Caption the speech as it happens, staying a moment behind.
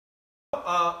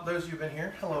those of you who've been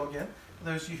here, hello again. For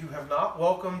those of you who have not,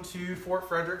 welcome to Fort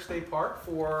Frederick State Park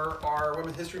for our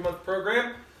Women's History Month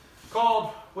program called,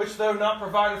 which though not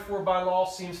provided for by law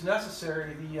seems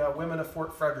necessary, the Women of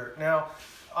Fort Frederick. Now,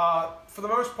 for the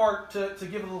most part, to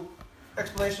give a little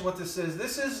explanation of what this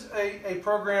is a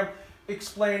program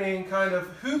explaining kind of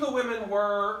who the women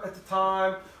were at the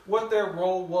time, what their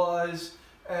role was,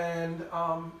 and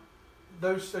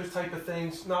those type of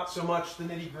things, not so much the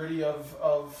nitty-gritty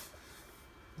of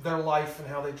their life and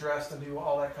how they dressed and do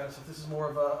all that kind of stuff. This is more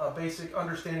of a basic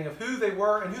understanding of who they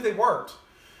were and who they weren't,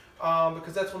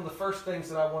 because that's one of the first things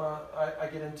that I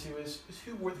get into is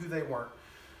who they weren't.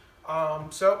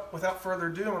 So without further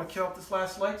ado, I'm going to kill up this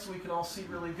last light so we can all see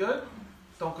really good.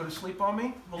 Don't go to sleep on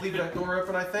me. We'll leave that door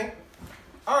open, I think.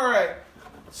 All right.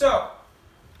 So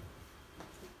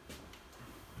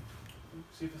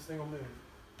see if this thing will move.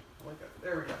 Like that.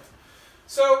 There we go.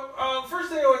 So, first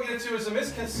thing I want to get into is the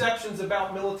misconceptions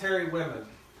about military women.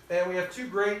 And we have two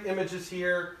great images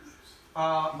here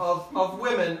of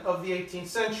women of the 18th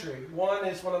century. One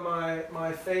is one of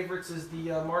my favorites is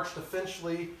the March to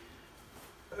Finchley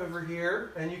over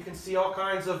here. And you can see all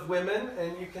kinds of women.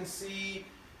 And you can see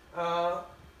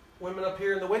women up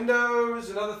here in the windows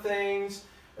and other things.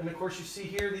 And of course you see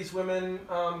here these women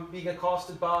being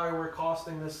accosted by or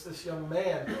accosting this young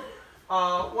man.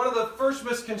 One of the first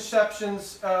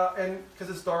misconceptions, and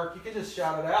because it's dark, you can just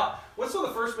shout it out. What's one of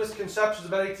the first misconceptions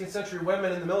about 18th century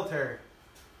women in the military?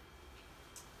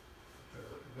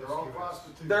 They're all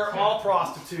prostitutes. They're all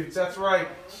prostitutes, that's right.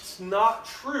 It's not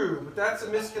true, but that's a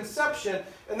misconception,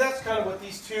 and that's kind of what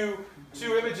these two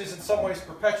images in some ways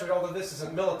perpetuate, although this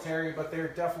isn't military, but they're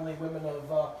definitely women of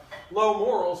low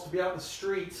morals to be out in the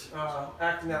street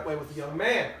acting that way with a young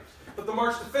man. But the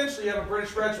March to Finchley, you have a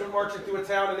British regiment marching through a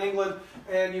town in England,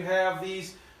 and you have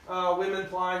these women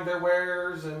plying their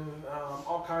wares and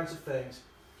all kinds of things.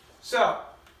 So,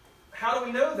 how do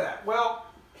we know that? Well,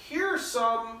 here are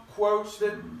some quotes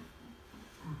that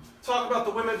talk about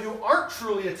the women who aren't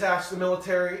truly attached to the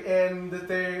military and that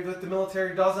the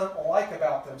military doesn't like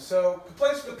about them. So,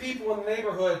 complaints of the people in the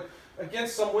neighborhood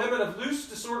against some women of loose,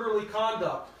 disorderly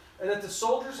conduct, and that the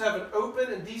soldiers have an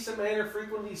open and decent manner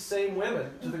frequently these same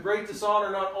women, to the great dishonor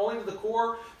not only to the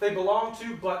corps they belong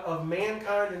to, but of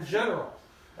mankind in general.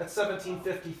 That's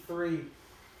 1753.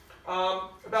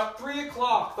 About 3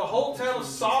 o'clock, the whole town of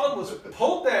Sodom was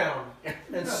pulled down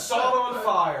and set on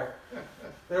fire.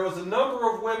 There was a number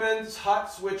of women's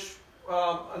huts which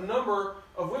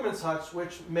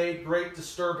made great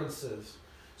disturbances.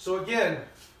 So again,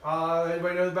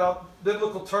 anybody know about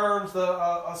biblical terms,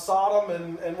 the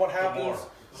Sodom and what happens? Gomorrah.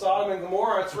 Sodom and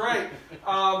Gomorrah, that's right.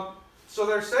 So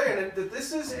they're saying that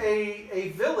this is a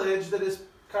village that is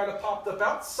kind of popped up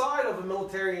outside of a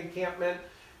military encampment,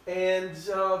 and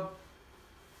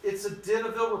it's a den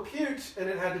of ill repute, and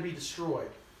it had to be destroyed.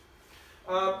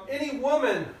 Any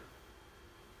woman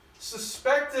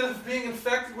suspected of being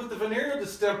infected with the venereal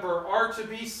distemper are to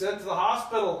be sent to the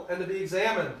hospital and to be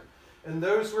examined. And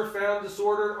those who are found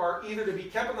disordered are either to be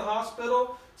kept in the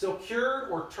hospital till cured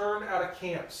or turned out of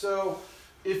camp. So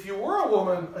if you were a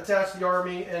woman attached to the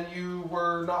army and you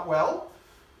were not well,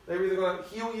 they were either going to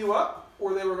heal you up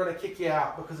or they were going to kick you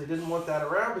out because they didn't want that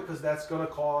around, because that's going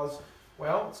to cause,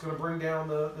 well, it's going to bring down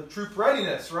the troop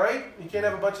readiness, right? You can't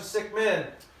have a bunch of sick men.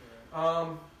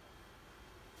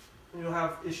 You'll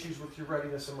have issues with your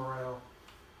readiness and morale.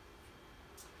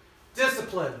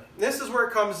 Discipline. This is where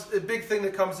it comes, a big thing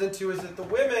that comes into is that the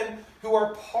women who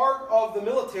are part of the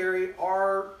military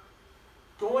are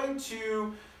going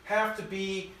to have to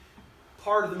be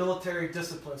part of the military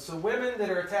discipline. So women that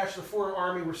are attached to the foreign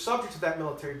army were subject to that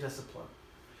military discipline.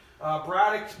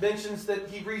 Braddock mentions that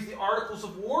he reads the Articles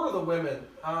of War to the women.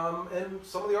 And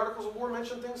some of the Articles of War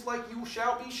mention things like, you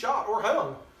shall be shot or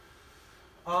hung.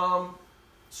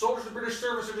 Soldiers of the British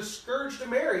service are discouraged to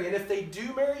marry, and if they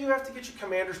do marry, you have to get your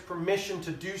commander's permission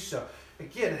to do so.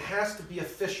 Again, it has to be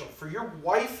official. For your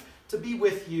wife to be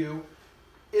with you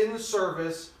in the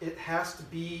service, it has to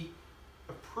be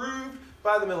approved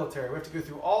by the military. We have to go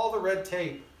through all the red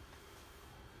tape.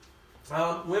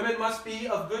 Women must be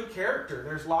of good character.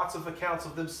 There's lots of accounts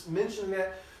of them mentioning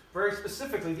that very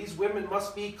specifically. These women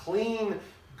must be clean,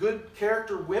 good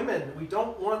character women. We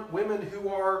don't want women who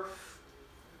are,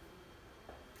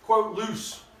 quote,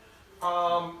 loose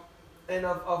and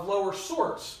of lower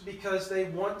sorts, because they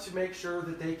want to make sure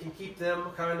that they can keep them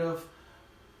kind of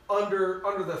under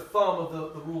the thumb of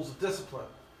the rules of discipline.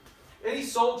 Any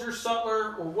soldier,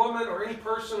 sutler, or woman, or any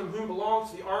person whom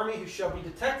belongs to the army who shall be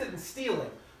detected in stealing,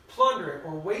 plundering,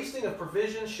 or wasting of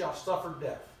provisions shall suffer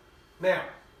death. Now, it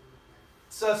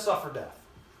says suffer death.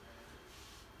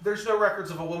 there's no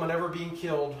records of a woman ever being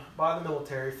killed by the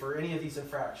military for any of these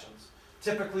infractions.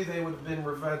 Typically, they would have been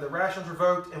the rations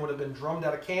revoked and would have been drummed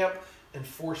out of camp and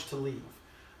forced to leave.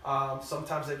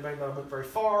 Sometimes they may not have went very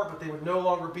far, but they would no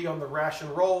longer be on the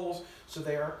ration rolls, so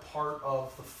they aren't part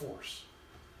of the force.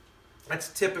 That's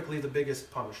typically the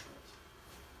biggest punishment.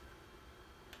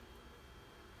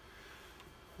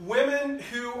 Women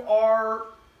who are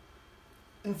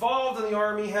involved in the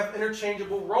Army have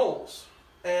interchangeable roles.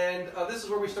 And this is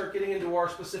where we start getting into our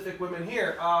specific women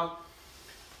here.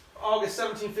 August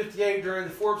 1758, during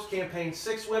the Forbes campaign,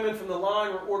 6 women from the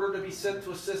line were ordered to be sent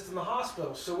to assist in the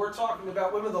hospital. So we're talking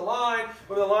about women of the line.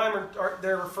 Women of the line,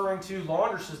 they're referring to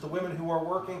laundresses, the women who are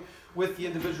working with the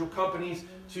individual companies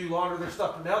to launder their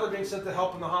stuff. But now they're being sent to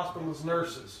help in the hospital as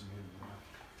nurses.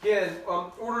 Again,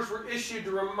 orders were issued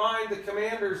to remind the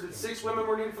commanders that 6 women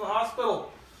were needed for the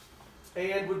hospital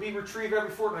and would be retrieved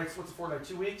every fortnight. What's a fortnight?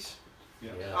 2 weeks?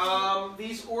 Yeah.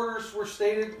 These orders were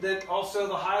stated that also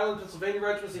the Highland, Pennsylvania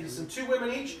regiments needed to send 2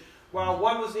 women each, while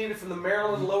 1 was needed from the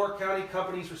Maryland Lower County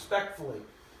companies respectively.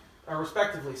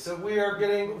 So we are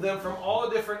getting them from all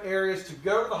the different areas to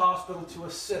go to the hospital to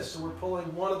assist. So we're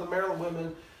pulling 1 of the Maryland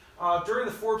women. During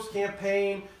the Forbes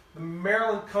campaign, the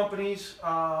Maryland companies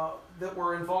that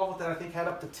were involved with that, I think, had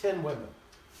up to 10 women.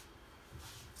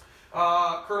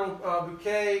 Colonel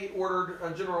Bouquet ordered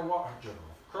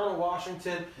Colonel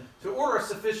Washington to order a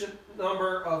sufficient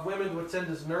number of women to attend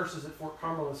as nurses at Fort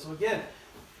Cumberland. So again,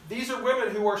 these are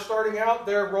women who are starting out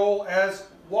their role as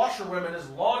washerwomen, as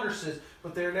laundresses,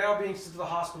 but they are now being sent to the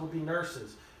hospital to be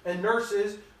nurses. And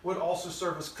nurses would also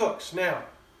serve as cooks. Now,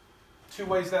 2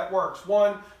 ways that works.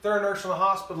 1, they're a nurse in the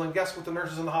hospital, and guess what the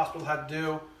nurses in the hospital had to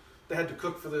do? They had to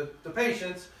cook for the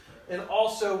patients. And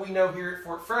also, we know here at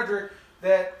Fort Frederick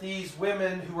that these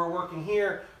women who are working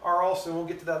here are also, and we'll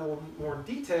get to that a little more in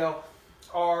detail,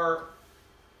 are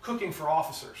cooking for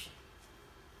officers.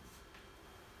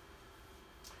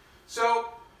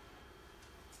 So,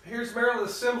 here's Maryland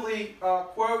Assembly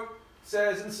quote. It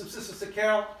says, in the subsistence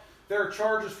account, there are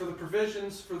charges for the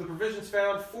provisions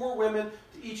found, 4 women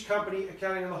to each company,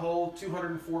 accounting in the whole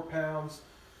 204 pounds,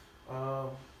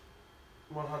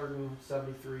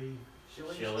 173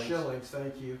 shillings.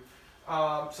 Thank you.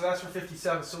 So that's for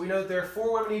 57. So we know that there are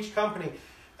 4 women each company.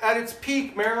 At its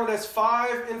peak, Maryland has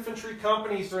 5 infantry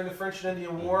companies during the French and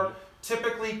Indian War,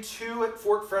 typically 2 at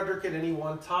Fort Frederick at any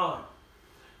one time,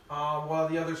 while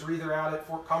the others are either out at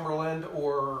Fort Cumberland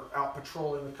or out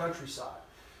patrolling the countryside.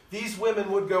 These women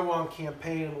would go on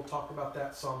campaign, and we'll talk about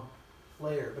that some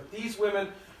later. But these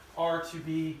women are to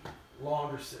be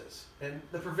laundresses. And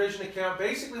the provision account,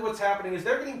 basically what's happening is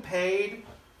they're getting paid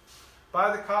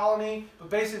by the colony, but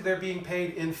basically they're being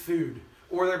paid in food.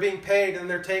 Or they're being paid and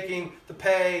they're taking the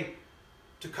pay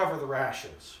to cover the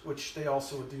rations, which they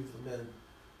also would do to the men.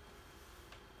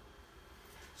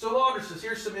 So laundresses,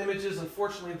 here's some images.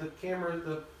 Unfortunately,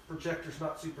 the projector's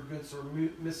not super good, so we're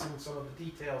missing some of the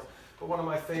details. But one of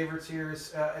my favorites here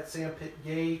is at Sandpit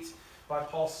Gate by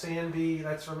Paul Sandby.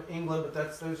 That's from England,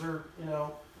 but those are,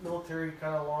 military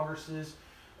kind of laundresses.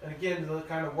 And again, the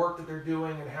kind of work that they're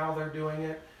doing and how they're doing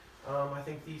it. I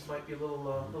think these might be a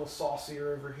little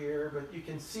saucier over here, but you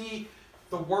can see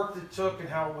the work that it took and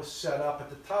how it was set up at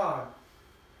the time.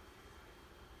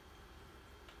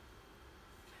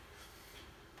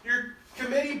 Your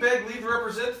committee begged leave to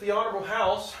represent to the Honorable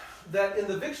House that in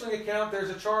the victualling account there's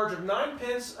a charge of 9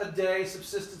 pence a day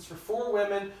subsistence for 4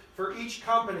 women for each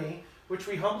company, which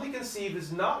we humbly conceive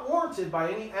is not warranted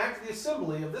by any act of the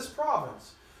Assembly of this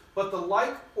province, but the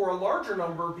like or a larger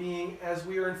number being, as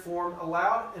we are informed,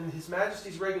 allowed in His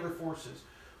Majesty's regular forces.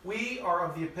 We are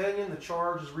of the opinion the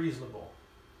charge is reasonable.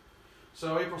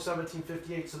 So April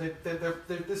 1758. So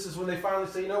this is when they finally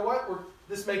say, you know what,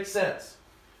 this makes sense.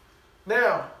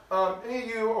 Now, any of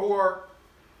you who are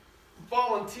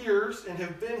volunteers and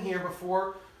have been here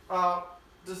before,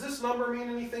 does this number mean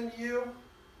anything to you?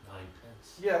 9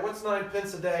 pence. Yeah, what's 9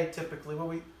 pence a day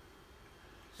typically?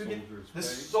 The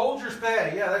soldier's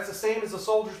pay. Yeah, that's the same as the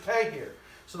soldier's pay here.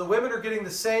 So the women are getting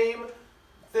the same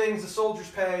things the soldiers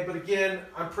pay, but again,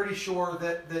 I'm pretty sure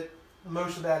that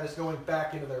most of that is going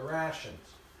back into their rations.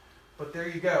 But there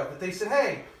you go. But they said,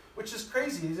 hey, which is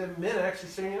crazy, these men actually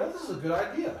saying, this is a good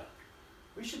idea.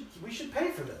 We should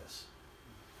pay for this.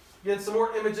 Again, some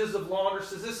more images of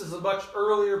laundresses. This is a much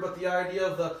earlier, but the idea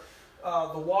of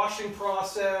the washing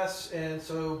process, and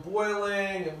so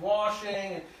boiling and washing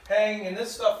and hanging, and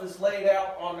this stuff is laid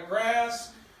out on the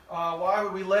grass. Why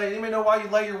would we anybody know why you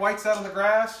lay your whites out on the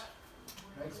grass?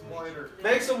 Makes them whiter.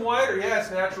 Makes them whiter,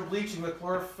 yes. Natural bleaching, the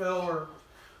chlorophyll or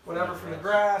whatever from the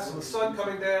grass, and the sun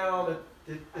coming down,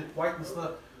 it whitens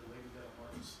the...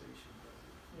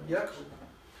 Yep.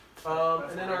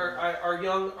 And then our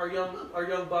young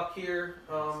buck here,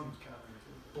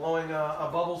 blowing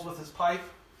bubbles with his pipe.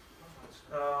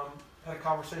 Had a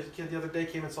conversation with a kid the other day,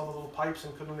 came and saw the little pipes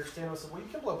and couldn't understand them. I said, well, you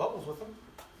can blow bubbles with them.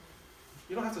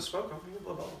 You don't have to smoke them, you can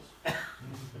blow bubbles.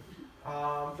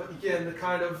 But again, the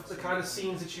kind of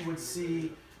scenes that you would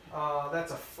see,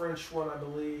 that's a French one, I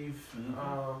believe.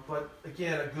 But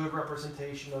again, a good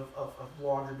representation of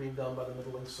laundry being done by the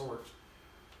middling sort.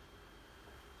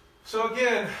 So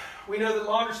again, we know that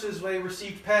laundresses, they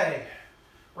received pay,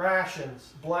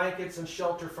 rations, blankets, and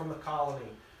shelter from the colony.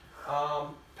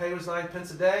 Pay was 9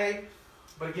 pence a day,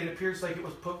 but again, it appears like it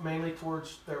was put mainly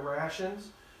towards their rations.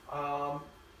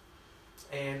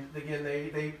 And again,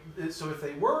 so if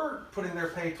they were putting their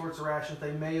pay towards the rations,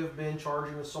 they may have been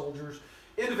charging the soldiers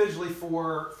individually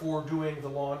for doing the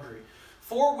laundry.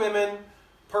 4 women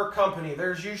per company.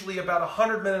 There's usually about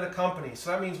 100 men in a company.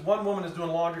 So that means one woman is doing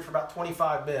laundry for about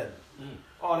 25 men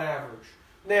on average.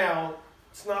 Now,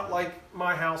 it's not like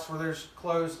my house where there's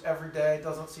clothes every day. It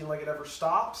doesn't seem like it ever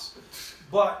stops.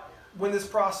 But when this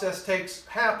process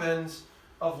happens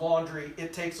of laundry,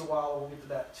 it takes a while. We'll get to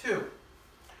that too.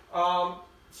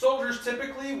 Soldiers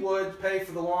typically would pay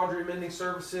for the laundry and mending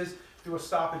services through a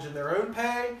stoppage in their own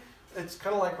pay. It's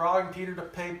kind of like robbing Peter to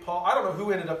pay Paul. I don't know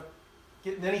who ended up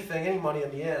getting any money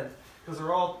in the end, because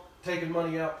they're all taking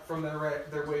money out from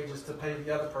their wages to pay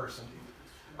the other person.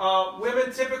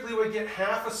 Women typically would get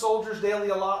half a soldier's daily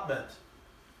allotment.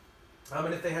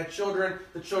 And if they had children,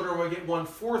 the children would get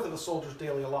 1/4 of a soldier's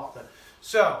daily allotment.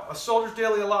 So, a soldier's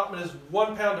daily allotment is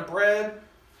 1 pound of bread,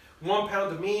 1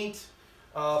 pound of meat,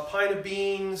 a pint of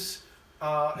beans,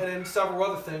 and then several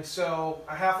other things. So,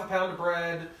 a half a pound of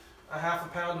bread, a half a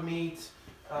pound of meat,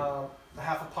 a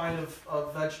half a pint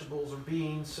of vegetables or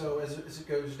beans. So, as it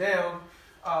goes down,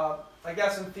 I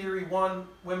guess in theory,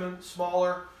 women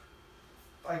smaller,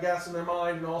 I guess in their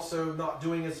mind, and also not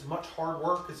doing as much hard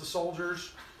work as the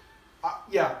soldiers.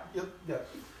 Yeah.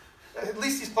 At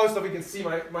least he's close enough we can see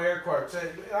my air quotes.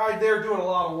 They're doing a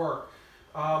lot of work.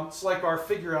 It's like our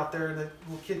figure out there. The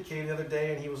little kid came the other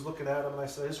day, and he was looking at him, and I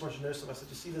said, I just want you to know something. I said,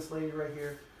 you see this lady right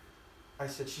here? I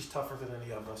said, she's tougher than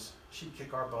any of us. She'd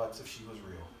kick our butts if she was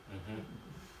real.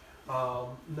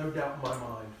 No doubt in my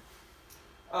mind.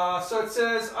 So it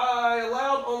says, I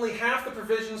allowed only half the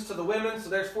provisions to the women.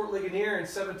 So there's Fort Ligonier in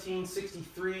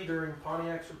 1763 during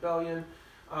Pontiac's Rebellion.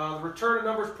 The return of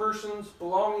numbers of persons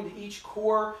belonging to each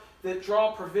corps that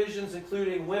draw provisions,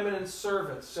 including women and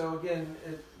servants. So again,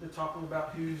 they're talking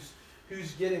about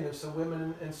who's getting them. So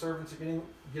women and servants are getting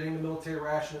the military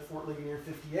ration at Fort Ligonier in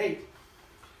 58.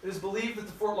 It is believed that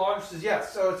the Fort Launchers,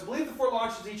 so it's believed the Fort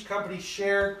Launchers, each company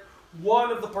shared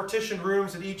one of the partitioned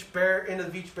rooms at each end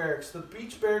of each barracks. The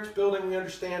each barracks building, we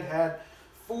understand, had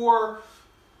 4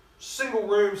 single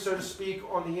rooms, so to speak,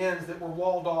 on the ends that were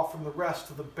walled off from the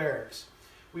rest of the barracks.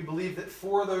 We believe that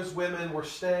 4 of those women were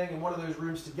staying in one of those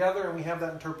rooms together, and we have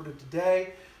that interpreted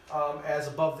today as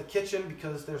above the kitchen,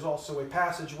 because there's also a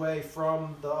passageway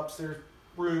from the upstairs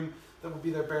room that would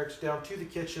be their barracks down to the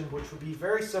kitchen, which would be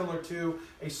very similar to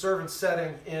a servant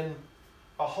setting in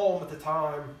a home at the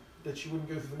time, that you wouldn't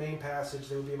go through the main passage,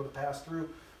 they would be able to pass through.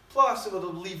 Plus, it would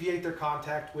alleviate their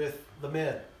contact with the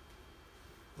men.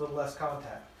 A little less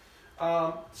contact.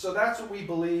 So that's what we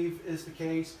believe is the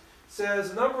case. It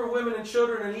says, a number of women and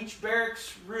children in each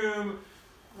barracks room.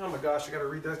 Oh my gosh, I got to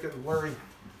read that. It's getting blurry.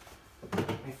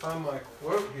 Let me find my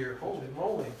quote here. Holy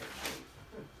moly.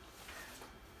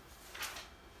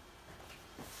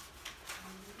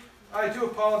 I do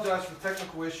apologize for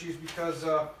technical issues, because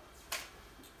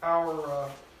our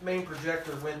main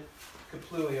projector went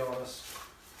completely on us.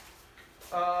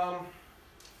 No,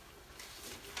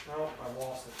 I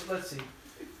lost it. But let's see.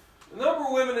 The number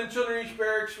of women and children in each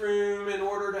barracks room, in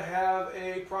order to have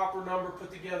a proper number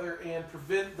put together and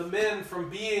prevent the men from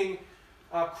being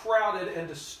crowded and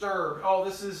disturbed. Oh,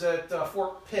 this is at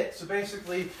Fort Pitt. So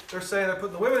basically, they're saying they're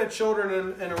putting the women and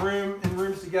children in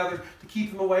rooms together to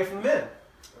keep them away from the men.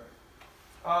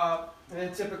 And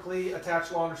then typically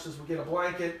attached laundresses would get a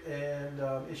blanket and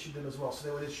issue them as well. So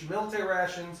they would issue military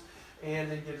rations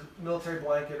and they'd get a military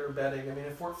blanket or bedding. I mean,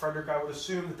 in Fort Frederick, I would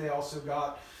assume that they also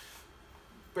got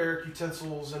barrack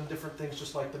utensils and different things,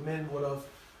 just like the men would have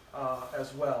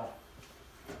as well.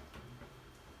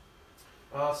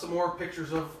 Some more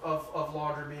pictures of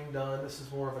laundry being done. This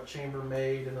is more of a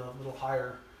chambermaid in a little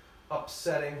higher up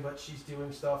setting, but she's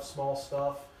doing stuff, small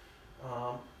stuff.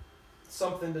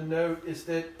 Something to note is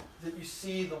that you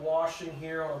see the washing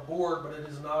here on a board, but it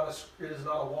is not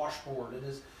a washboard. It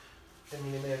is,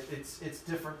 it's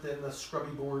different than the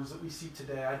scrubby boards that we see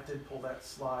today. I did pull that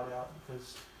slide out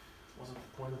because it wasn't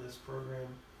the point of this program.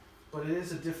 but it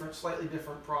is a different, slightly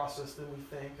different process than we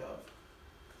think of.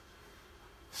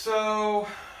 So,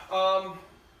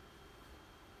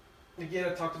 again,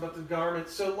 I talked about the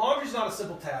garments. So laundry is not a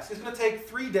simple task. It's going to take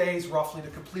 3 days roughly to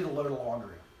complete a load of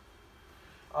laundry.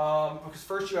 Because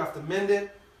first you have to mend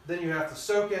it, then you have to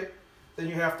soak it, then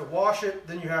you have to wash it,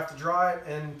 then you have to dry it,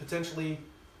 and potentially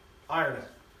iron it.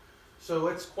 So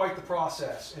it's quite the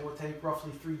process. It would take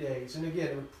roughly 3 days. And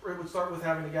again, it would start with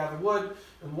having to gather wood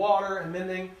and water and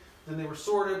mending. Then they were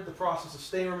sorted. The process of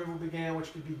stain removal began,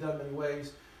 which could be done many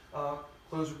ways.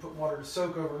 Clothes were put in water to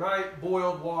soak overnight,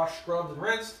 boiled, washed, scrubbed, and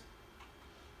rinsed.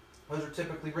 Those are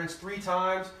typically rinsed 3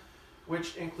 times,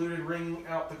 which included wringing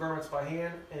out the garments by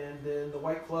hand. And then the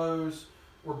white clothes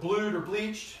were blued or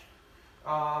bleached.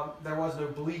 There was no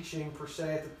bleaching per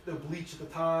se, no bleach at the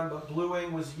time, but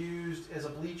bluing was used as a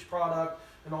bleach product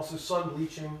and also sun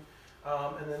bleaching.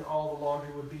 And then all the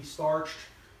laundry would be starched,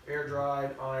 air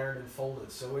dried, ironed, and folded.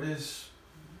 So it's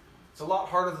a lot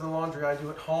harder than the laundry I do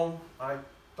at home. I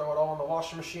throw it all in the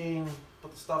washing machine,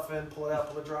 put the stuff in, pull it out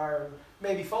to the dryer, and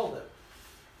maybe fold it.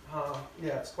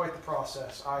 Yeah, it's quite the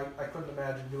process. I couldn't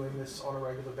imagine doing this on a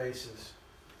regular basis.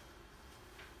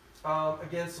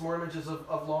 Again, some more images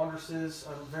of laundresses.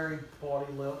 A very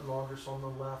bawdy laundress on the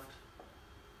left.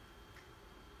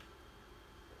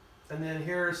 And then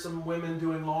here are some women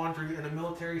doing laundry in a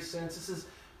military sense. This is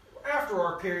after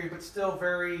our period, but still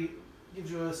very gives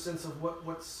you a sense of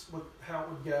how it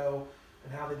would go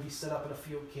and how they'd be set up in a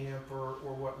field camp or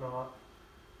whatnot.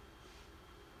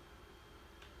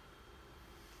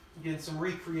 Again, some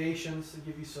recreations to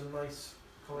give you some nice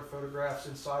color photographs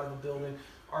inside of a building.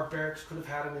 Our barracks could have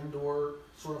had an indoor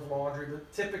sort of laundry,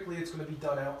 but typically it's going to be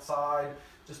done outside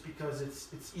just because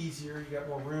it's easier. You got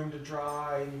more room to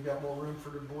dry, and you got more room for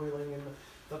the boiling and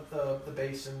the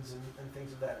basins and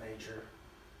things of that nature.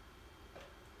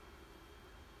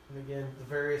 And again, the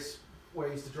various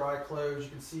ways to dry clothes. You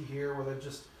can see here where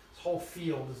this whole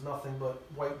field is nothing but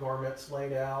white garments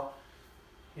laid out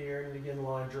here, and again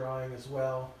line drying as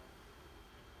well.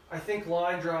 I think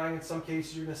line drying in some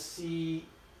cases you're going to see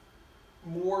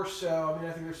more so. I mean,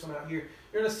 I think there's some out here.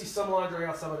 You're going to see some line drying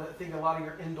outside, but I think a lot of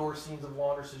your indoor scenes of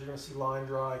laundresses you're going to see line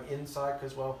drying inside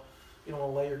because, well, you don't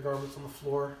want to lay your garments on the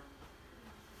floor.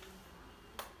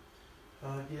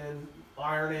 Again,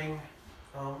 ironing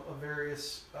of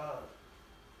various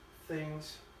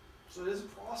things. So it is a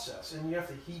process, and you have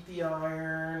to heat the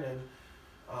iron, and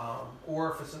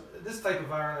or if it's this type of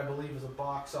iron, I believe, is a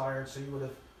box iron, so you would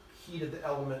have heated the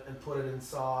element and put it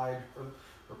inside, or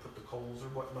put the coals or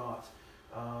whatnot.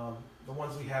 The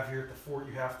ones we have here at the fort,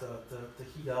 you have to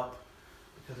heat up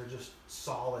because they're just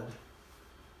solid.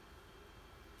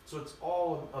 So it's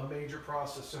all a major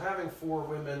process. So having 4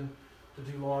 women to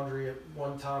do laundry at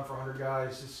one time for 100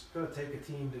 guys is going to take a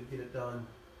team to get it done.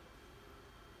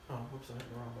 Oh, whoops, I hit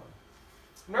the wrong button.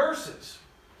 Nurses.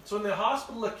 So in the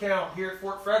hospital account here at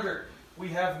Fort Frederick, we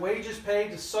have wages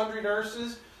paid to sundry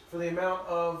nurses for the amount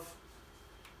of,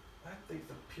 I think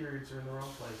the periods are in the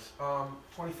wrong place,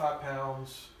 25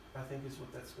 pounds, I think is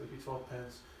what that's going to be, 12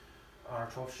 pence, or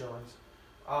 12 shillings,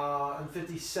 and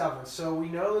 57. So we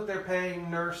know that they're paying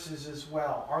nurses as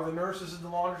well. Are the nurses and the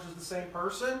laundresses the same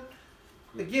person?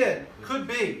 Again, could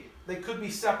be. They could be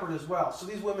separate as well. So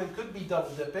these women could be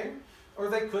double dipping, or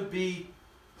they could be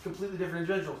completely different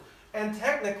individuals. And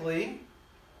technically,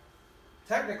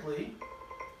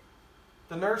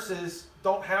 the nurses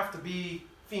don't have to be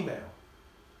female.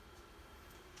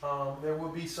 There will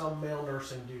be some male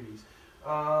nursing duties.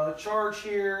 Charge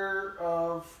here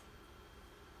of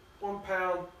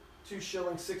 £1, 2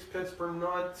 shillings, 6 pence per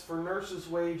month for nurses'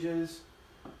 wages.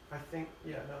 I think,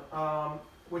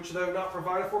 which though not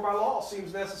provided for by law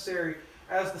seems necessary,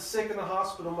 as the sick in the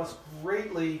hospital must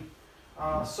greatly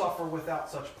suffer without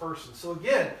such persons. So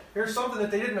again, here's something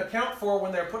that they didn't account for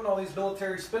when they're putting all these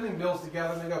military spending bills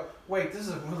together, and they go, wait, this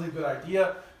is a really good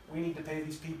idea. We need to pay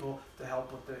these people to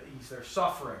help with ease their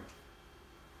suffering.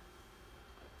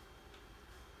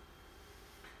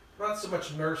 Not so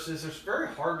much nurses. It's very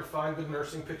hard to find good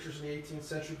nursing pictures in the 18th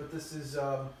century, but this is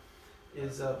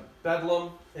Bedlam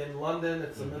in London.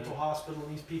 It's a mental hospital,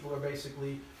 and these people are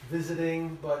basically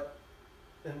visiting, but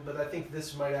I think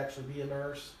this might actually be a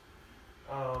nurse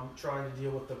trying to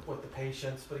deal with the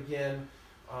patients. But again,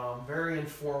 very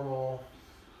informal,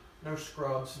 no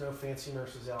scrubs, no fancy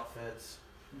nurses' outfits.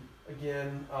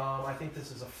 Again, I think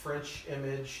this is a French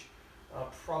image,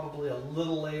 probably a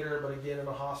little later, but again in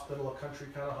a hospital, a country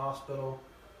kind of hospital.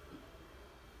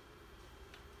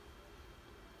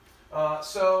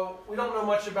 So we don't know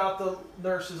much about the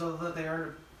nurses other than they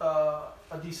earned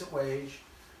a decent wage.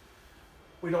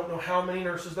 We don't know how many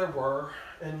nurses there were,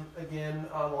 And again,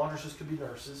 laundresses could be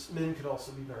nurses. Men could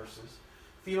also be nurses.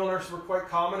 Female nurses were quite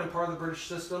common and part of the British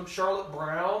system. Charlotte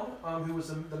Brown, who was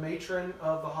the matron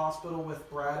of the hospital with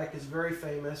Braddock, is very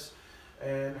famous.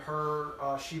 And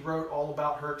she wrote all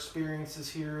about her experiences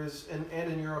here and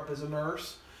in Europe as a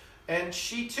nurse. And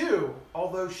she too,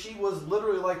 although she was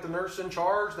literally like the nurse in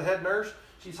charge, the head nurse,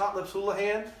 she's Hot Lips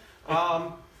Houlihan,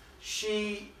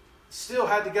 she still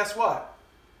had to, guess what?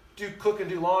 Cook and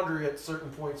do laundry at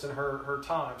certain points in her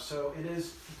time. So it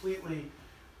is completely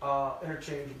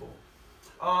interchangeable.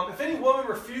 If any woman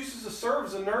refuses to serve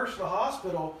as a nurse in a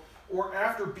hospital or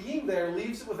after being there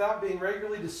leaves it without being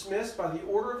regularly dismissed by the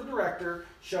order of the director,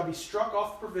 shall be struck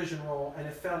off the provision roll, and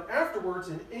if found afterwards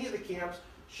in any of the camps,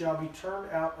 shall be turned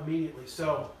out immediately.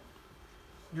 So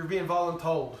you're being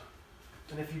voluntold,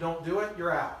 and if you don't do it,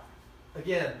 you're out.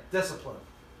 Again, discipline.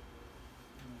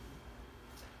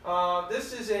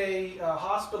 This is a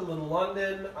hospital in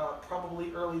London,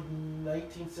 probably early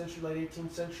 19th century, late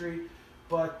 18th century,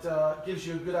 but gives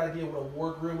you a good idea what a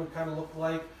wardroom would kind of look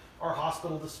like. Our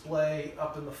hospital display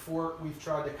up in the fort, we've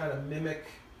tried to kind of mimic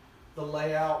the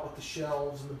layout with the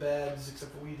shelves and the beds,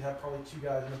 except for we'd have probably 2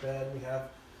 guys in a bed, and we have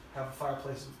a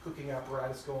fireplace with cooking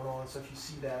apparatus going on. So if you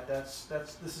see that, this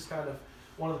is kind of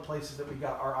one of the places that we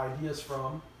got our ideas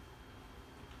from.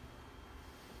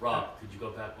 Rob, could you go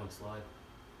back one slide?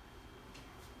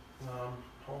 Hold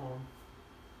on.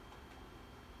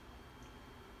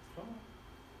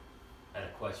 I had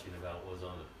a question about what was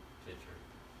on the picture.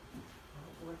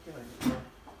 Why can't I get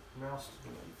my mouse to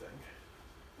do anything?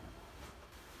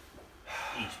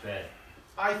 Each bed.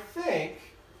 I think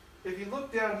if you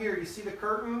look down here, you see the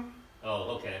curtain.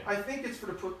 Oh, okay. I think it's for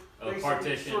to put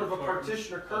partition, sort of a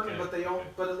partition or curtain, okay.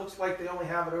 But it looks like they only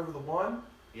have it over the one.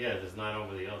 Yeah, there's not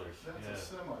over the others. That's a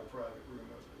semi-private room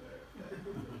over there.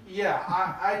 Yeah,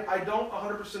 I don't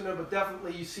 100% know, but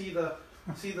definitely you see the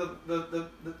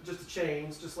just the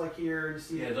chains, just like here. You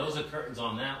see. Yeah, those are curtains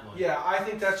on that one. Yeah, I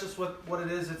think that's just what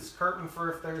it is. It's curtain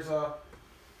for if there's a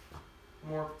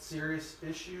more serious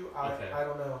issue. I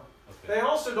don't know. Okay. They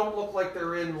also don't look like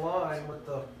they're in line with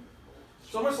the.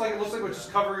 It's almost like it looks like it would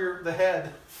just cover the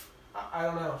head. I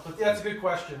don't know. But yeah, that's a good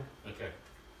question. Okay.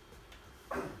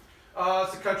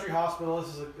 It's a country hospital.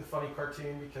 This is a funny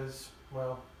cartoon because,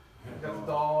 well, we got the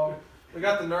dog, we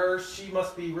got the nurse. She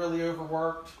must be really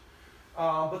overworked.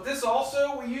 But this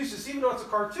also, we use this, even though it's a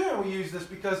cartoon, we use this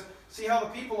because see how the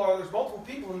people are. There's multiple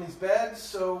people in these beds,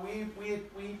 so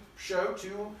we show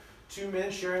two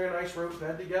men sharing a nice rope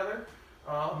bed together.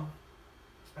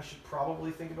 I should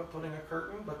probably think about putting a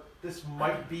curtain, but this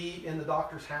might be in the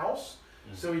doctor's house,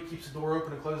 so he keeps the door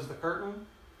open and closes the curtain.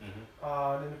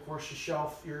 And then, of course, you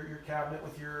shelf your cabinet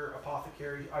with your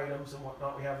apothecary items and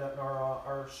whatnot. We have that in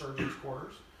our surgeon's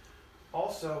quarters.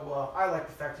 Also, I like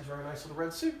the fact he's wearing a nice little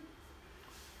red suit.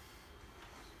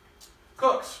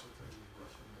 Cooks.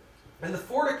 In the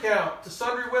Ford account, to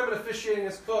sundry women officiating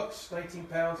as cooks, 19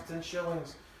 pounds, 10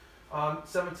 shillings,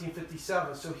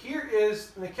 1757. So here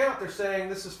is an account. They're saying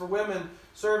this is for women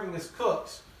serving as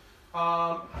cooks.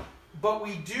 But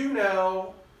we do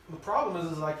know, the problem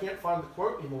is I can't find the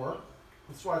quote anymore.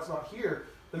 That's why it's not here.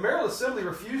 The Maryland Assembly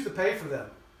refused to pay for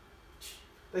them.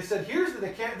 They said, here's the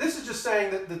account. This is just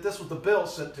saying that this was the bill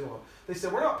sent to them. They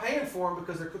said, we're not paying for them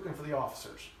because they're cooking for the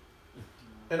officers.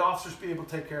 And officers be able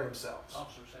to take care of themselves.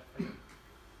 Officers have to pay.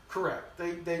 Correct.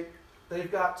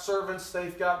 They've got servants,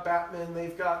 they've got batmen,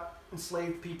 they've got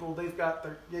enslaved people, they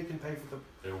can pay for them.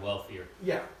 They're wealthier.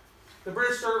 Yeah. The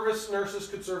British service nurses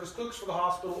could serve as cooks for the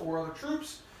hospital or other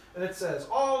troops. And it says,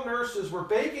 all nurses were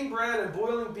baking bread and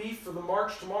boiling beef for the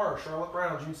march tomorrow. Charlotte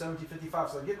Brown, June 1755.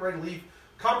 So they're getting ready to leave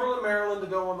Cumberland, Maryland to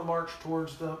go on the march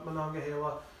towards the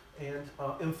Monongahela and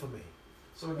infamy.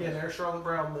 So again, there's Charlotte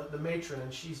Brown, the matron,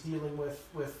 and she's dealing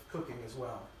with cooking as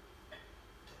well.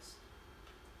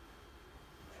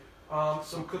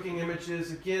 Some cooking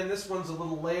images. Again, this one's a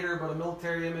little later, but a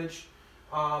military image.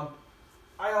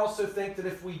 I also think that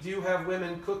if we do have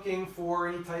women cooking for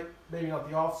any type, maybe not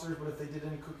the officers, but if they did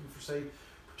any cooking for, say,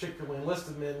 particularly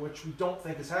enlisted men, which we don't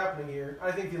think is happening here,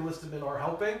 I think the enlisted men are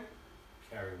helping.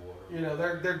 Carry water. You know,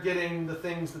 they're getting the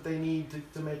things that they need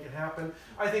to make it happen.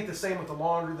 I think the same with the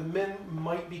laundry. The men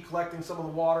might be collecting some of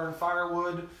the water and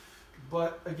firewood,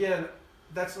 but again,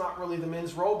 that's not really the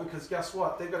men's role because guess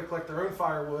what? They've got to collect their own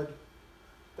firewood.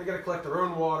 They've got to collect their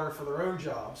own water for their own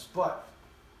jobs, but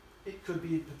it could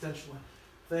be potentially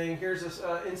thing. Here's this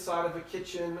inside of a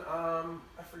kitchen. I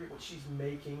forget what she's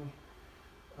making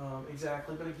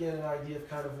exactly, but again, an idea of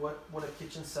kind of what a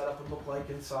kitchen setup would look like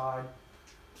inside.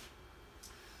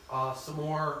 Some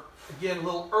more, again, a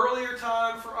little earlier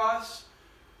time for us,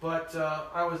 but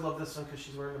I always love this one because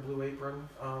she's wearing a blue apron.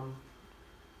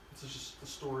 This is just the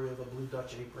story of the blue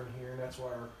Dutch apron here, and that's why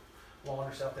our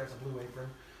laundress out there is a blue apron.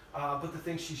 But the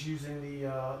things she's using,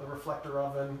 the reflector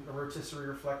oven, the rotisserie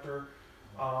reflector,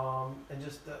 and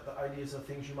just the ideas of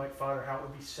things you might find or how it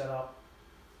would be set up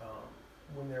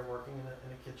when they're working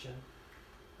in a kitchen.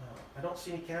 I don't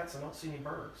see any cats. I don't see any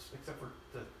birds, except for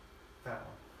that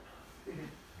one.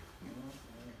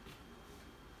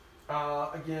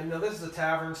 Again, now this is a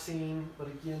tavern scene, but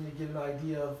again, you get an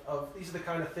idea of these are the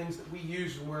kind of things that we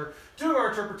use when we're doing our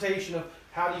interpretation of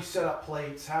how do you set up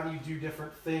plates, how do you do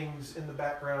different things in the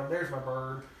background. There's my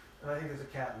bird, and I think there's a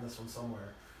cat in this one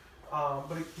somewhere.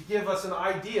 But to give us an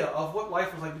idea of what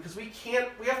life was like, because we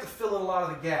have to fill in a lot of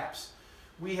the gaps.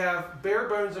 We have bare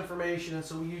bones information, and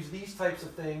so we use these types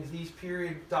of things, these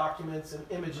period documents and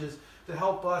images to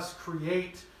help us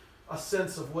create a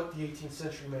sense of what the 18th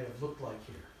century may have looked like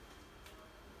here.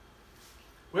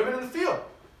 Women in the field.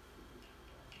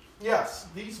 Yes,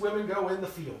 these women go in the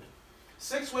field.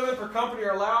 6 women per company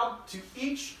are allowed to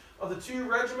each of the 2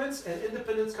 regiments, and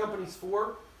independent companies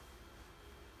 4.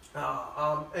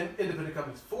 And independent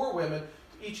companies 4 women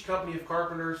to each company of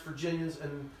carpenters, Virginians,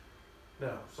 and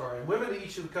women to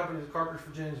each of the companies of carpenters,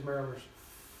 Virginians, Marylanders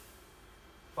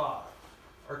 5.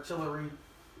 Artillery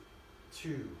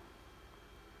 2.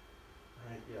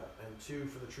 Right, yeah, and 2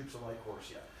 for the troops of light horse,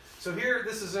 yeah. So here,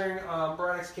 this is during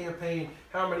Braddock's campaign,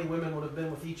 how many women would have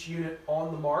been with each unit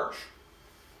on the march.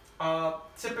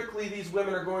 Typically, these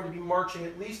women are going to be marching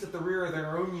at least at the rear of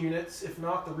their own units, if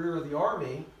not the rear of the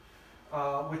army,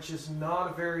 which is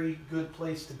not a very good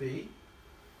place to be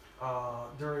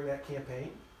during that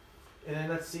campaign. And then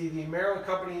let's see, the Maryland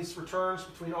Company's returns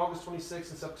between August 26th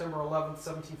and September 11th,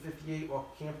 1758, while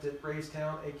camped at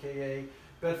Raystown, a.k.a.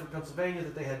 Bedford, Pennsylvania,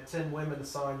 that they had 10 women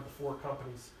assigned to the 4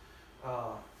 companies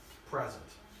present.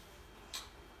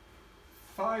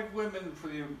 5 women for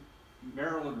the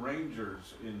Maryland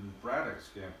Rangers in Braddock's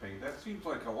campaign. That seems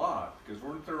like a lot, because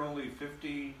weren't there only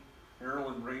 50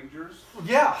 Maryland Rangers?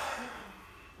 Yeah.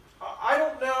 I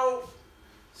don't know.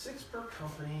 6 per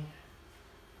company.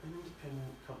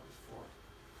 Independent companies 4.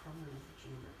 Probably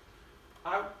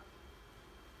Virginia.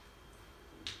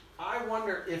 I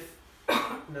wonder if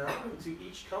no, to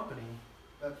each company.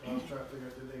 That's what I was trying to figure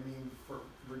out. Did they mean for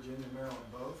Virginia and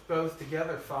Maryland both? Both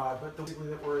together 5, but the people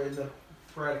that were in the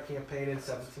Braddock campaign in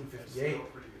 1758. Still a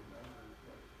pretty good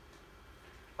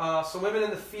number. So women in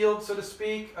the field, so to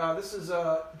speak. This is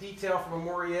a detail from a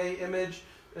Morier image.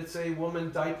 It's a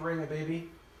woman diapering a baby.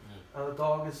 The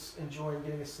dog is enjoying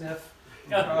getting a sniff.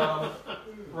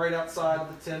 Right outside of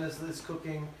the tent is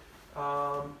cooking.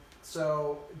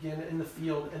 So again, in the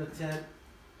field, in a tent.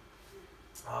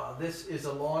 This is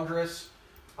a laundress,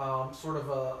 sort of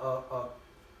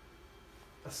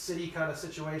a city kind of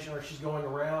situation where she's going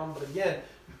around. But again,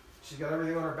 she's got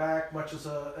everything on her back, much as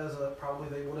probably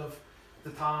they would have at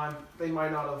the time. They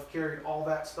might not have carried all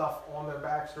that stuff on their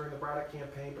backs during the Braddock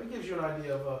campaign, but it gives you an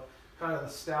idea of kind of the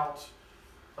stout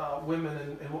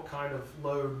women and what kind of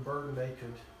load and burden they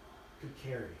could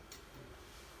carry.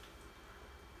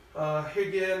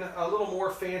 Again, a little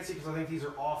more fancy because I think these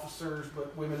are officers,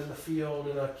 but women in the field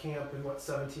in a camp in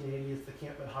 1780, it's the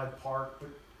camp in Hyde Park. But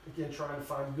again, trying to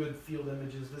find good field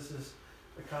images. This is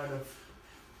the kind of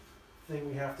thing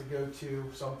we have to go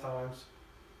to sometimes.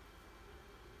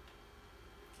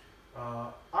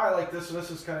 I like this one. This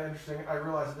is kind of interesting. I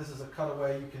realize that this is a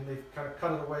cutaway. They've kind of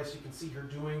cut it away so you can see her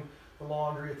doing the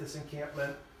laundry at this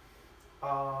encampment.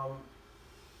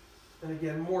 And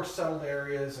again, more settled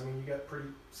areas. I mean, you got pretty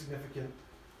significant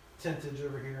tentage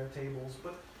over here and tables,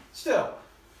 but still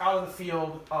out in the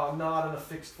field, not in a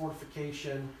fixed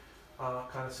fortification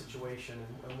kind of situation,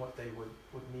 and what they would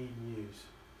need and use.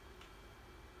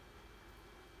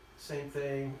 Same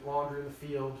thing, laundry in the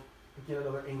field. Again,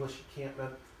 another English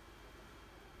encampment.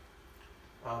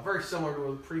 Very similar to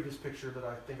the previous picture that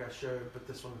I think I showed, but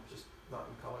this one just not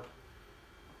in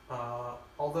color.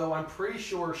 Although I'm pretty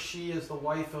sure she is the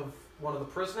wife of one of the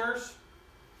prisoners.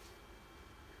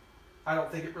 I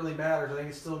don't think it really matters. I think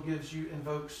it still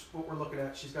invokes what we're looking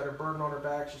at. She's got her burden on her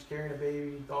back. She's carrying a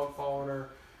baby, dog following her.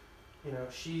 You know,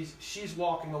 she's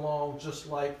walking along just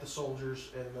like the soldiers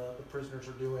and the prisoners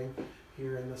are doing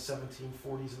here in the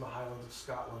 1740s in the Highlands of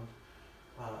Scotland.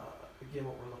 Again,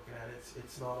 what we're looking at,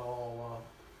 it's not all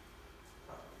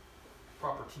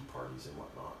proper tea parties and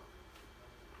whatnot.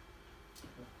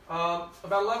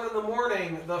 About 11 in the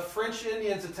morning, the French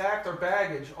Indians attacked our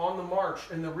baggage on the march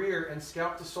in the rear and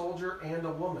scalped a soldier and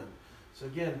a woman. So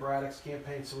again, Braddock's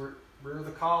campaign. So we're rear of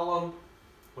the column,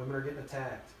 women are getting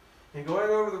attacked. And going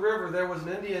over the river, there was an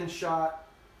Indian shot,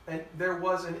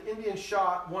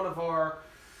 one of our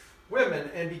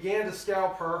women and began to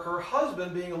scalp her, her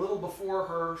husband, being a little before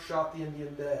her, shot the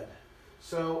Indian dead.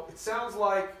 So it sounds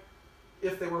like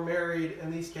if they were married,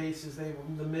 in these cases,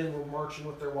 the men were marching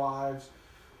with their wives,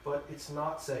 but it's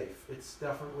not safe. It's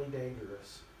definitely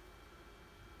dangerous.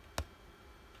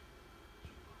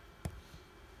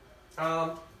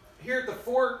 Here at the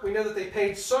fort, we know that they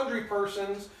paid sundry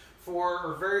persons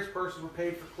or various persons were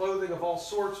paid for clothing of all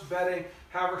sorts, bedding,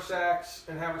 haversacks,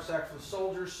 and haversacks for the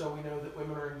soldiers, so we know that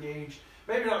women are engaged,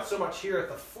 maybe not so much here at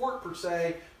the fort per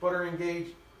se, but are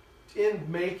engaged in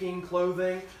making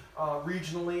clothing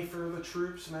regionally for the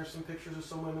troops, and there's some pictures of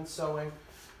some women sewing.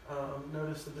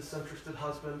 Notice the disinterested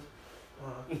husband.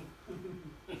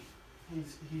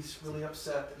 He's really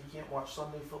upset that he can't watch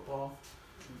Sunday football.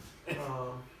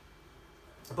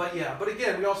 But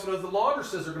again, we also know the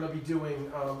laundresses are going to be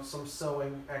doing some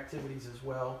sewing activities as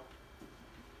well.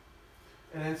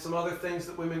 And then some other things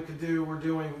that women could do were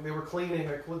doing, they were cleaning,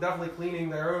 definitely cleaning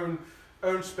their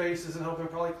own spaces and helping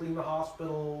probably clean the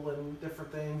hospital and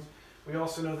different things. We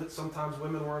also know that sometimes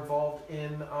women were involved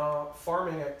in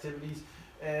farming activities.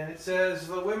 And it says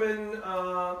the women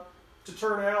to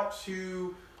turn out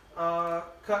to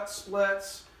cut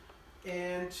splits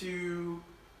and to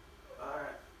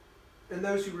and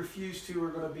those who refuse to are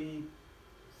going to be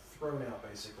thrown out,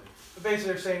 basically. But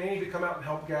basically, they're saying they need to come out and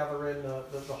help gather in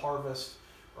the harvest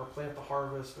or plant the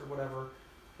harvest or whatever.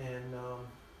 And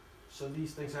so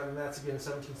these things happen. That's again in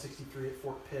 1763 at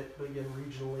Fort Pitt, but again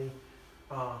regionally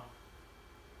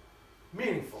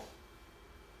meaningful.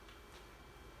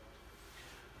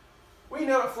 We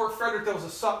know at Fort Frederick there was a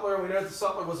sutler. We know that the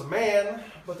sutler was a man,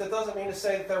 but that doesn't mean to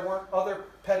say that there weren't other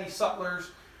petty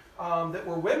sutlers that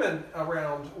were women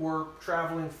around or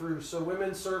traveling through. So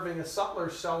women serving as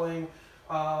sutlers, selling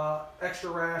extra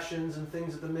rations and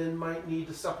things that the men might need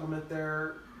to supplement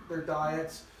their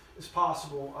diets is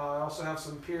possible. I also have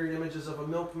some period images of a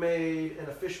milkmaid and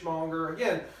a fishmonger.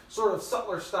 Again, sort of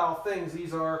sutler style things.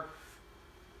 These are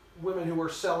women who are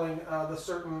selling the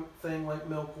certain thing like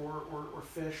milk or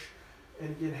fish. And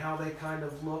again, how they kind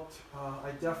of looked.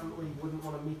 I definitely wouldn't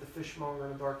want to meet the fishmonger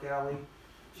in a dark alley.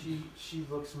 She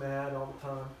looks mad all the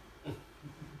time.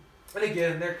 And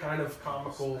again, they're kind of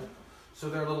comical, so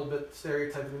they're a little bit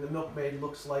stereotyping. The milkmaid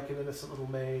looks like an innocent little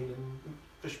maid, and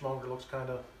the fishmonger looks kind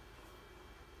of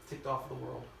ticked off of the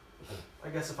world. I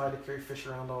guess if I had to carry fish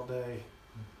around all day.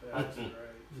 That's right.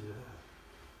 Yeah.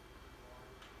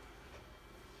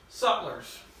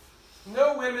 Sutlers.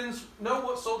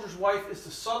 No soldier's wife is to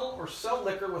suttle or sell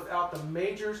liquor without the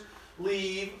major's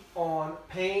leave on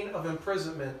pain of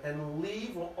imprisonment, and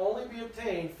leave will only be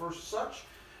obtained for such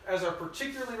as are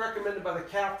particularly recommended by the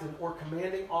captain or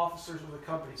commanding officers of the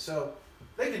company. So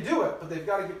they can do it, but they've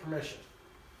got to get permission.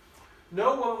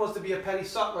 No woman was to be a petty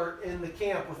sutler in the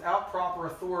camp without proper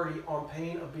authority on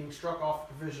pain of being struck off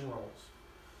the provision rolls.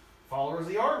 Followers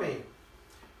of the army.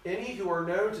 Any who are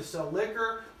known to sell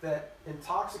liquor that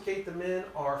intoxicate the men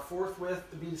are forthwith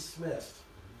to be dismissed.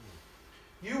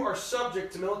 You are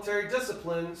subject to military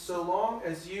discipline so long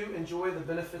as you enjoy the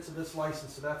benefits of this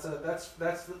license. So that's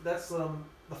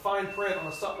the fine print on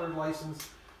a sutler license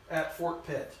at Fort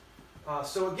Pitt.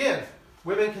 So again,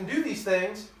 women can do these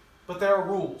things, but there are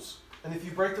rules. And if you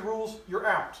break the rules, you're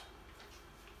out.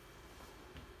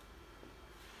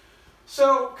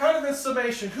 So, kind of in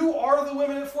summation, who are the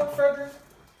women at Fort Frederick?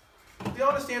 The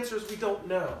honest answer is we don't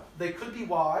know. They could be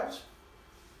wives,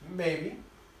 maybe.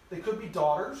 They could be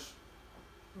daughters,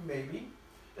 maybe.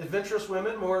 Adventurous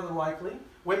women, more than likely.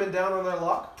 Women down on their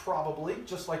luck, probably,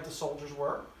 just like the soldiers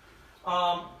were.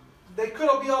 They could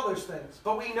all be all those things.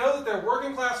 But we know that they're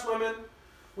working class women.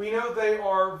 We know they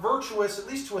are virtuous, at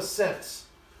least to a sense.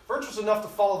 Virtuous enough to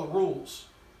follow the rules.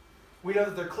 We know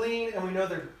that they're clean, and we know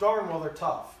they're darn well they're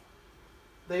tough.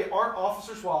 They aren't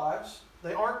officers' wives.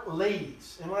 They aren't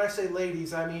ladies. And when I say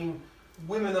ladies, I mean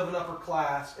women of an upper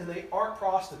class. And they aren't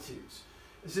prostitutes.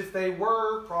 As if they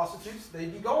were prostitutes,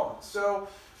 they'd be gone. So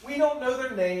we don't know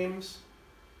their names.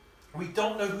 We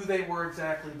don't know who they were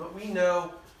exactly. But we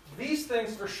know these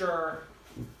things for sure.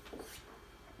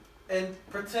 And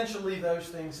potentially those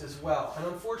things as well. And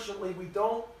unfortunately, we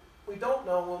don't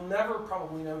know. We'll never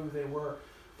probably know who they were.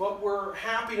 But we're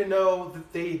happy to know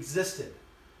that they existed.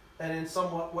 And in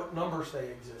somewhat what numbers they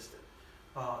existed.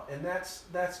 And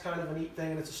that's kind of a neat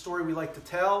thing, and it's a story we like to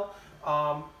tell.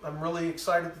 I'm really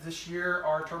excited that this year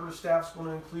our interpretive staff is going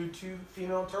to include 2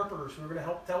 female interpreters who are going to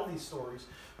help tell these stories,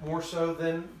 more so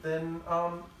than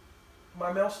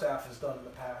my male staff has done in the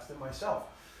past, and myself.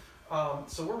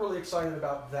 So we're really excited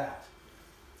about that.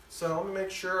 So let me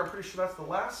make sure, I'm pretty sure that's the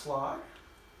last slide.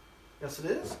 Yes, it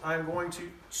is. I'm going to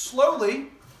slowly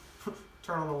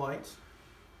turn on the lights.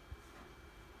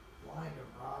 Blind them,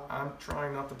 Rob. I'm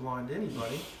trying not to blind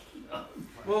anybody.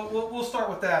 We'll start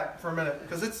with that for a minute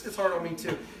because it's hard on me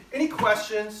too. Any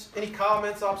questions? Any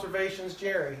comments? Observations,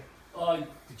 Jerry?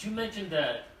 Did you mention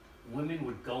that women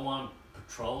would go on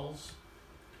patrols?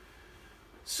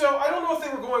 So I don't know if they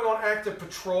were going on active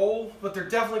patrol, but they're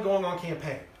definitely going on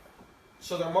campaign.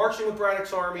 So they're marching with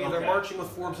Braddock's army. They're Okay. marching with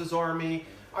Forbes's army.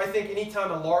 I think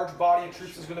anytime a large body of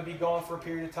troops is going to be gone for a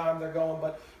period of time, they're going.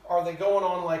 But are they going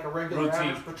on like a regular Routine.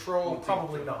 average patrol? Routine.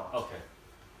 Probably not. Okay.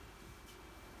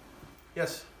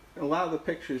 Yes. In a lot of the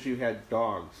pictures you had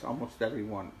dogs, almost every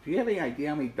one. Do you have any idea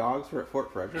how many dogs were at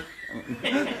Fort Frederick?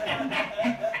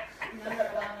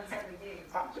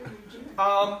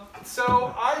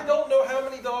 So I don't know how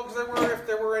many dogs there were, if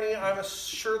there were any. I'm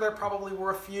sure there probably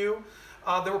were a few.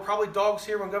 There were probably dogs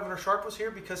here when Governor Sharp was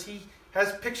here because he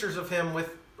has pictures of him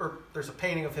with, or there's a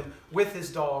painting of him with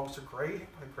his dogs, or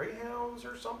greyhounds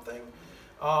or something.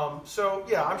 So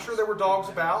yeah, I'm sure there were dogs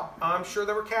about. I'm sure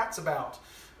there were cats about.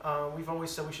 We've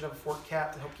always said we should have a fort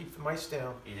cat to help keep the mice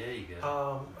down. Yeah, there you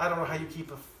go. I don't know how you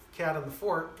keep a cat in the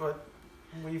fort, but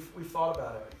we've thought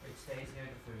about it. It stays near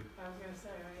the food. I was gonna say,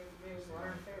 there's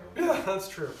water and feral. Yeah, that's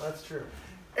true. That's true.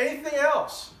 Anything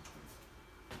else?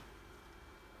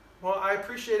 Well, I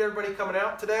appreciate everybody coming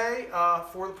out today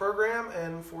for the program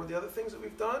and for the other things that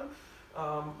we've done.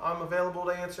 I'm available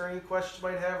to answer any questions you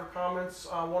might have or comments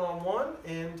one-on-one.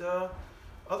 And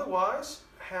otherwise,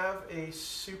 have a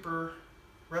super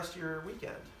rest of your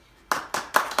weekend.